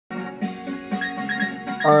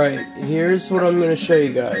Alright, here's what I'm going to show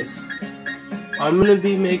you guys. I'm going to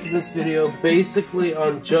be making this video basically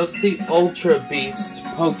on just the Ultra Beast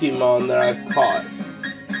Pokemon that I've caught.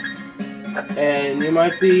 And you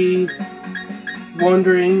might be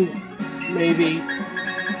wondering, maybe,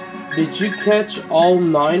 did you catch all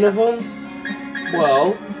 9 of them?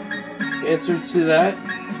 Well, answer to that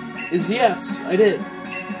is yes, I did.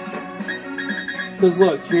 Because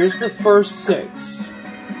look, here's the first 6.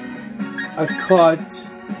 I've caught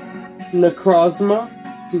Necrozma,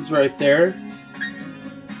 he's right there.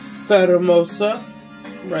 Pheromosa,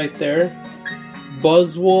 right there.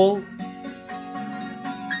 Buzzwole,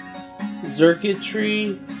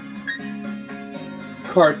 Xurkitree,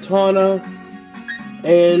 Kartana,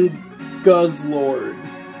 and Guzzlord.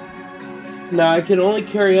 Now I can only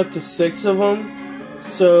carry up to 6 of them,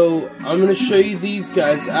 so I'm going to show you these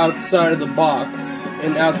guys outside of the box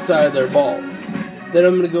and outside of their ball. Then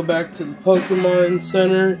I'm going to go back to the Pokemon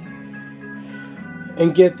Center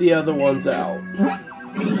and get the other ones out.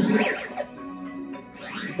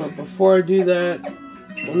 But before I do that,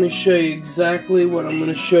 let me show you exactly what I'm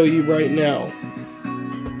going to show you right now.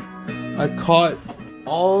 I caught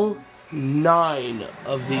all 9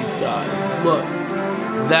 of these guys. Look,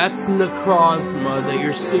 that's Necrozma that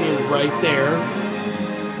you're seeing right there.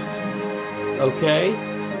 Okay?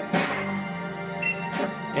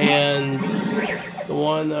 And the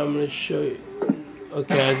one that I'm going to show you...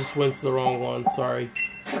 Okay, I just went to the wrong one, sorry.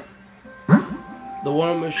 The one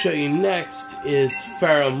I'm going to show you next is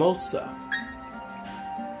Pheromosa.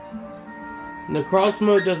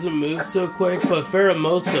 Necrozma doesn't move so quick, but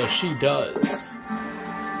Pheromosa, she does.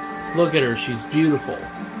 Look at her, she's beautiful.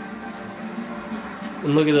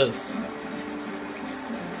 And look at this.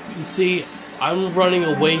 You see, I'm running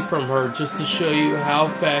away from her just to show you how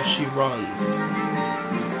fast she runs.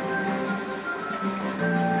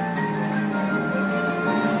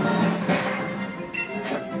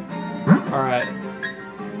 Alright,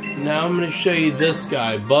 now I'm going to show you this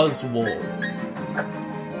guy, Buzzwole.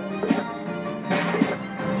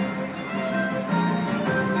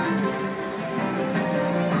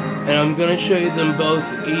 And I'm going to show you them both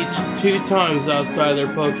each 2 times outside their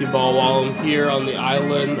Pokeball while I'm here on the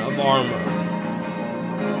Island of Armor.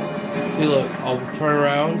 See, look, I'll turn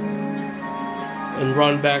around and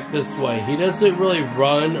run back this way. He doesn't really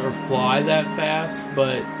run or fly that fast,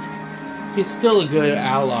 but he's still a good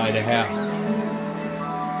ally to have.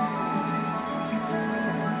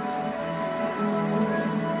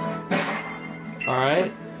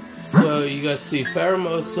 Alright, so you got to see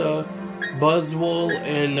Pheromosa, Buzzwole,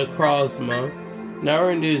 and Necrozma. Now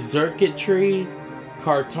we're going to do Xurkitree,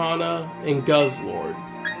 Kartana, and Guzzlord.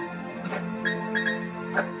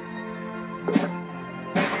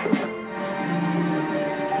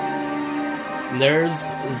 And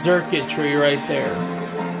there's Xurkitree right there.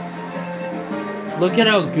 Look at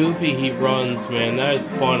how goofy he runs, man. That is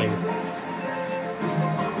funny.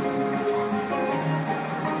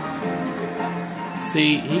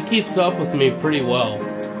 See, he keeps up with me pretty well.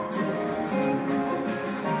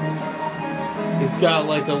 He's got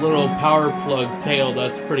like a little power plug tail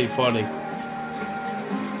that's pretty funny.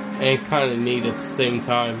 And kind of neat at the same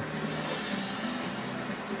time.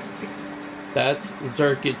 That's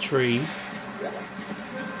Xurkitree.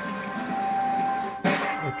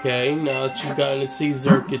 Okay, now that you've gotten to see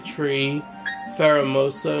Xurkitree,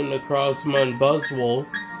 Pheromosa, Necrozma, and Buzzwole,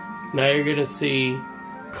 now you're going to see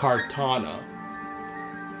Kartana.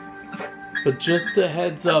 But just a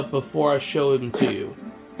heads up before I show him to you.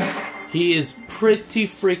 He is pretty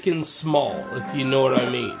freaking small, if you know what I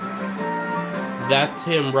mean. That's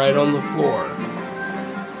him right on the floor.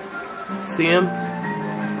 See him?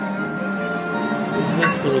 Who's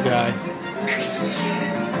this little guy?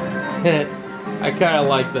 I kind of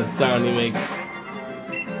like that sound he makes.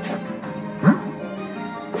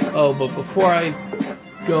 Oh, but before I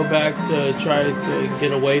go back to try to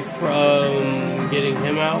get away from getting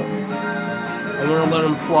him out, I'm going to let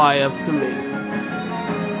him fly up to me.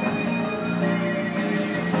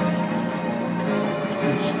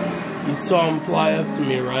 You saw him fly up to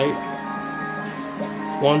me, right?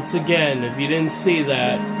 Once again, if you didn't see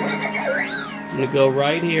that, I'm going to go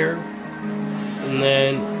right here, and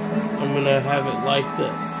then I'm going to have it like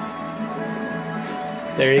this.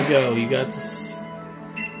 There you go. You got this.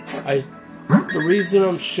 The reason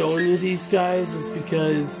I'm showing you these guys is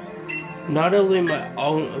because not only my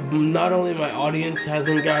audience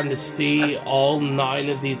hasn't gotten to see all 9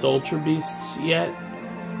 of these Ultra Beasts yet,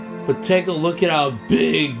 but take a look at how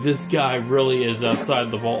big this guy really is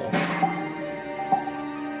outside the ball.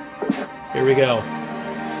 Here we go.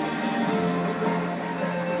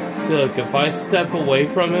 So look, if I step away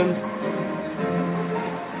from him,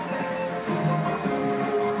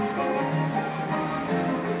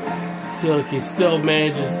 See, look, he still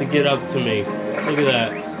manages to get up to me. Look at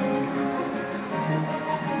that.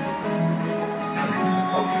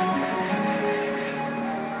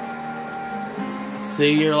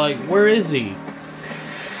 See, you're like, where is he?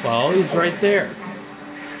 Well, he's right there.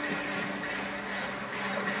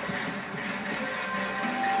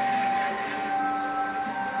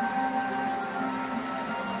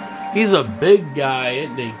 He's a big guy,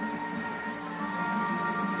 isn't he?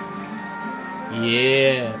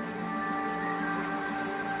 Yeah.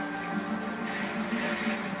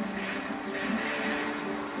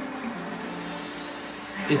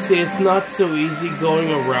 You see, it's not so easy going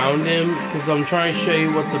around him because I'm trying to show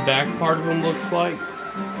you what the back part of him looks like.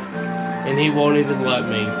 And he won't even let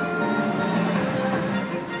me.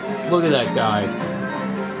 Look at that guy.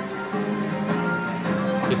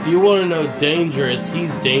 If you want to know dangerous,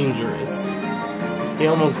 he's dangerous. He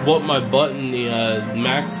almost whooped my butt in the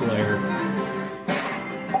max layer.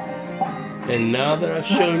 And now that I've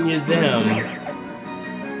shown you them,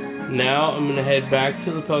 now I'm going to head back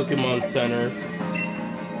to the Pokemon Center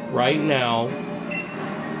right now.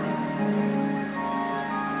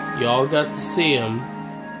 Y'all got to see him.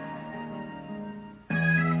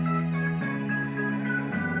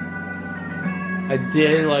 I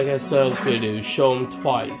did, like I said I was going to do, show him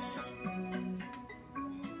twice.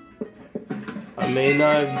 I may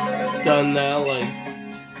not have done that, like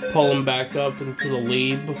pull him back up into the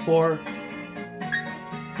lead before,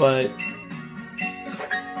 but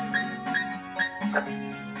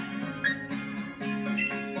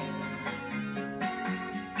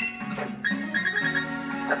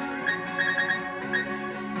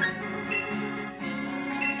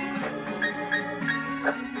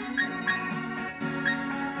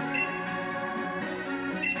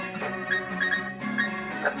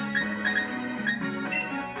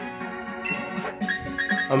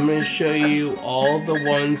I'm going to show you all the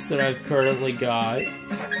ones that I've currently got,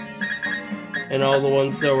 and all the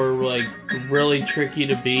ones that were like really tricky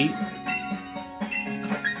to beat.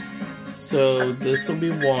 So this will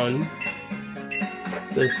be 1,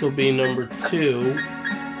 this will be number 2,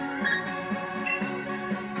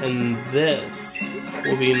 and this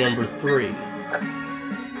will be number 3.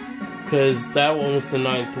 Because that one was the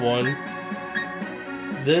 9th one.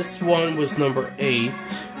 This one was number 8.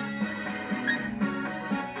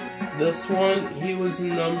 This one, he was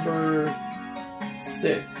number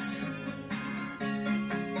 6.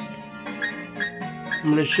 I'm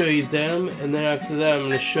going to show you them, and then after that I'm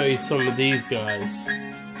going to show you some of these guys.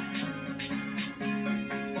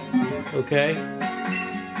 Okay?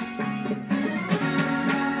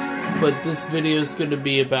 But this video is going to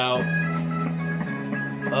be about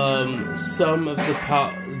some of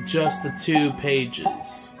the just the 2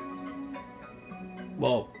 pages.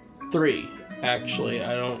 Well, 3. Actually,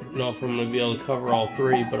 I don't know if I'm going to be able to cover all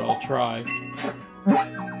 3, but I'll try.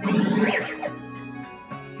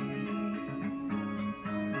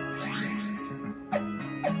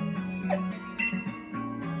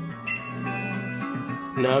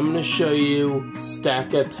 Now I'm going to show you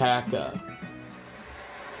Stakataka.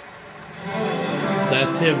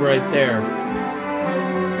 That's him right there.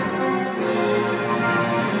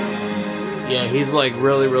 Yeah, he's like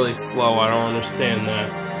really, really slow. I don't understand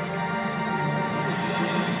that.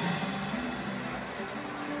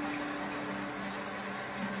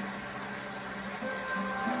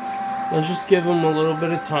 Let's just give him a little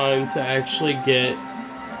bit of time to actually get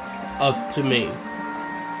up to me.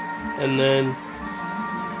 And then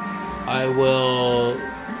I will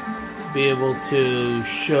be able to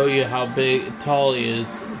show you how tall he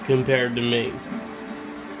is compared to me.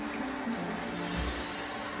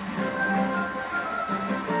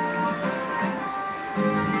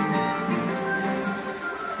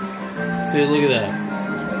 See, look at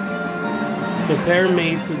that. Compare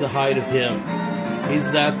me to the height of him.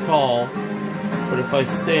 He's that tall, but if I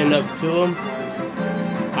stand up to him,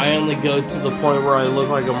 I only go to the point where I look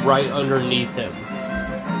like I'm right underneath him.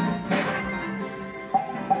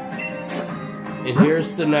 And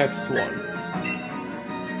here's the next one.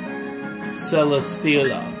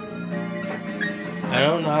 Celesteela. I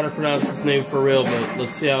don't know how to pronounce his name for real, but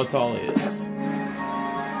let's see how tall he is.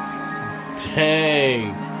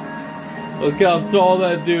 Dang. Look how tall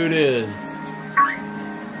that dude is.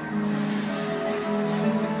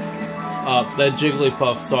 That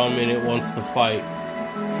Jigglypuff saw me and it wants to fight.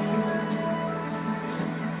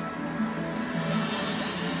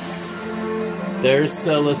 There's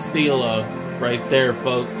Celesteela right there,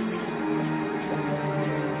 folks.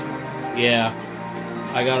 Yeah,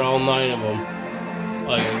 I got all 9 of them.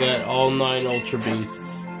 Like, I got all 9 Ultra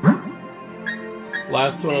Beasts.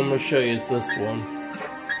 Last one I'm going to show you is this one.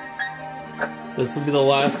 This will be the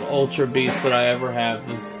last Ultra Beast that I ever have.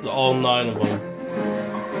 This is all 9 of them.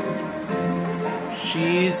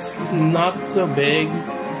 She's not so big,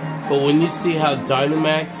 but when you see how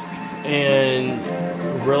Dynamaxed and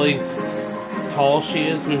really tall she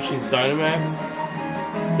is when she's Dynamaxed,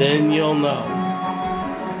 then you'll know.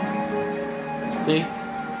 See?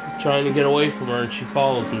 I'm trying to get away from her and she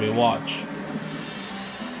follows me. Watch.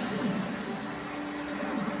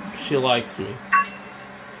 She likes me.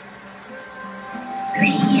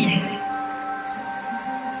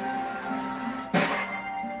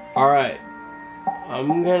 Alright.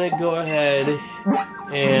 I'm gonna go ahead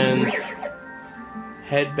and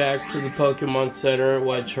head back to the Pokemon Center at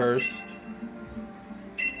Wedgehurst.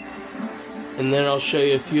 And then I'll show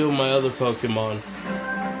you a few of my other Pokemon.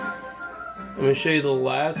 I'm going to show you the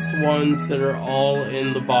last ones that are all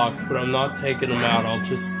in the box, but I'm not taking them out. I'll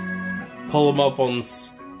just pull them up on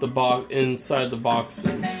the box inside the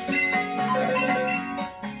boxes.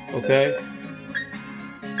 Okay?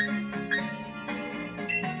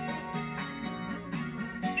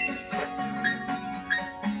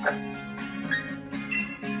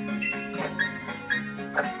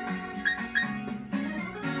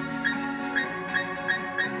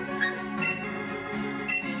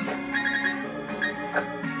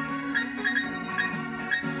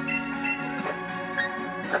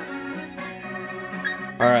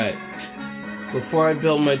 Alright, before I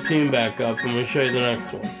build my team back up, I'm going to show you the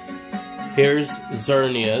next one. Here's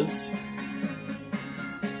Xerneas.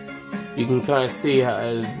 You can kind of see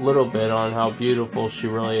a little bit on how beautiful she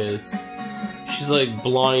really is. She's like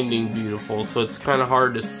blinding beautiful, so it's kind of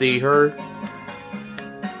hard to see her.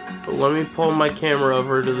 But let me pull my camera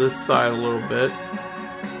over to this side a little bit.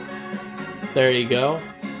 There you go.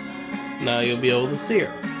 Now you'll be able to see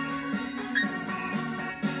her.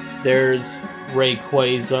 There's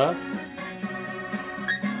Rayquaza,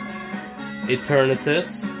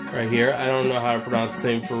 Eternatus, right here. I don't know how to pronounce the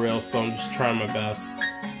name for real, so I'm just trying my best.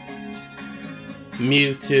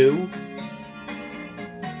 Mewtwo,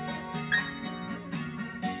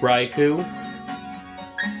 Raikou.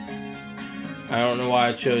 I don't know why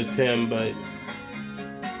I chose him, but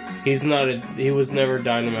he was never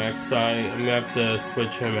Dynamax, so I'm gonna have to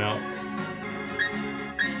switch him out.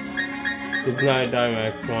 He's not a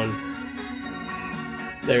Dynamax one.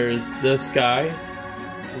 There's this guy,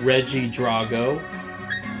 Regidrago,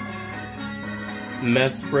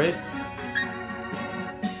 Mesprit,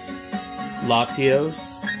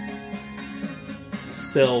 Latios,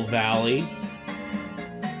 Silvally,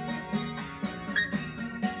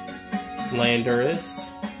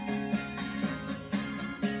 Landorus,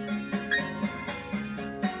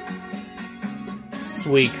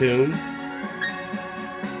 Suicune,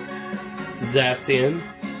 Zacian,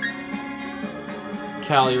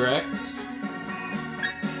 Calyrex,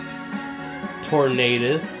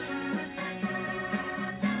 Tornadus,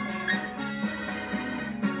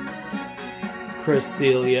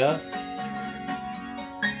 Cresselia,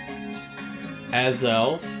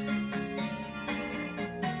 Azelf,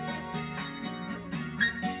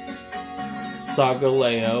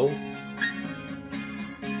 Sagaleo,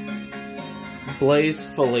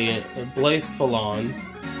 Blacephalon,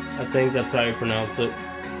 I think that's how you pronounce it.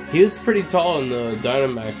 He was pretty tall in the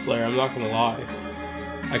Dynamax lair, I'm not gonna lie.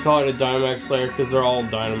 I call it a Dynamax lair because they're all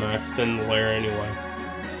Dynamaxed in the lair anyway.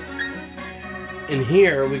 And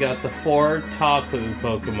here we got the 4 Tapu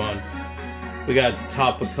Pokemon. We got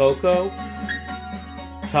Tapu Koko,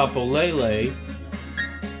 Tapu Lele,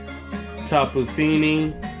 Tapu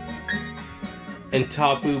Fini, and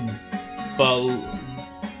Tapu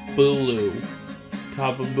Bulu.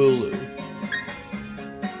 Tapu Bulu.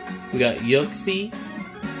 We got Yuxi.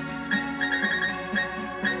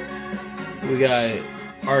 We got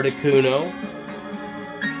Articuno.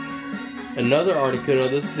 Another Articuno.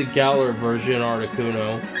 This is the Galar version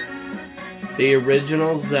Articuno. The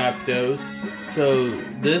original Zapdos. So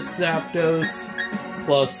this Zapdos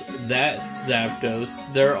plus that Zapdos,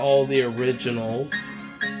 they're all the originals.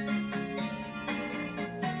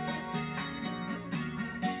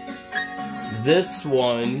 This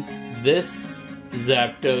one, this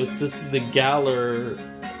Zapdos, this is the Galar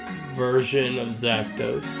version of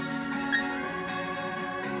Zapdos.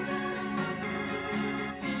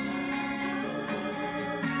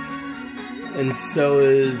 And so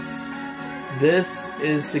this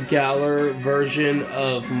is the Galar version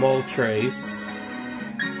of Moltres.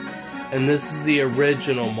 And this is the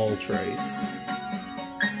original Moltres.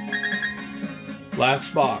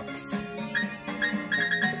 Last box.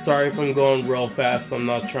 Sorry if I'm going real fast, I'm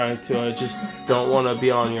not trying to, I just don't want to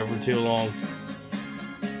be on here for too long.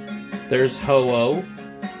 There's Ho-Oh.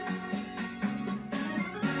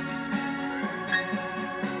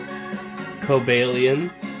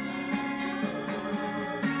 Cobalion.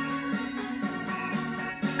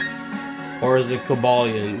 Or is it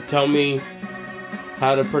Cobalion? Tell me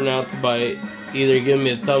how to pronounce it by either giving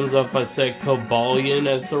me a thumbs up if I said Cobalion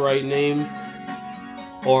as the right name,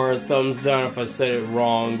 or a thumbs down if I said it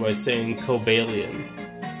wrong by saying Cobalion.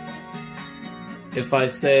 If I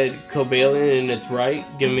said Cobalion and it's right,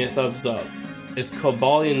 give me a thumbs up. If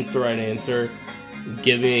Cobalion's the right answer,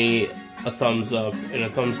 give me a thumbs up and a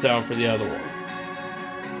thumbs down for the other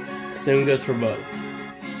one. Same goes for both.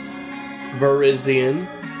 Virizion,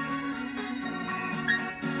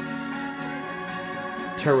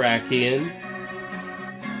 Terrakion.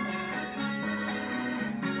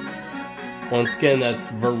 Once again, that's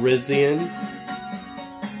Virizion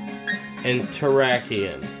and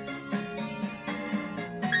Terrakion.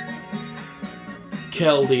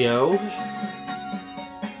 Keldeo,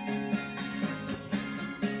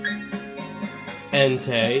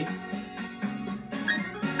 Entei.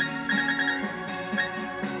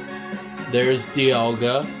 There's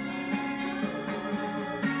Dialga.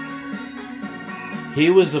 He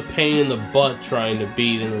was a pain in the butt trying to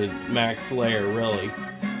beat in the max layer, really.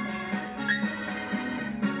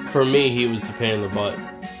 For me, he was a pain in the butt.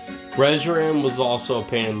 Reshiram was also a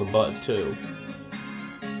pain in the butt, too.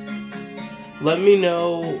 Let me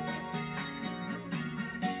know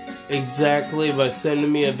exactly by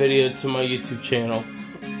sending me a video to my YouTube channel.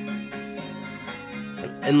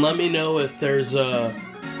 And let me know if there's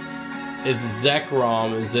if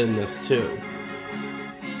Zekrom is in this, too.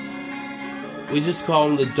 We just call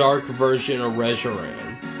him the dark version of Reshiram.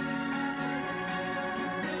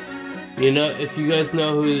 You know, if you guys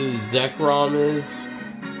know who Zekrom is,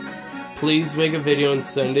 please make a video and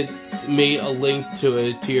send me a link to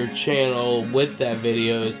it to your channel with that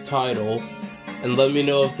video's title, and let me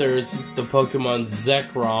know if there's the Pokemon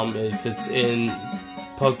Zekrom, if it's in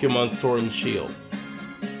Pokemon Sword and Shield.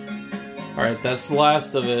 Alright, that's the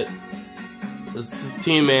last of it. This is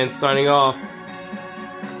Team Man signing off.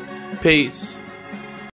 Peace.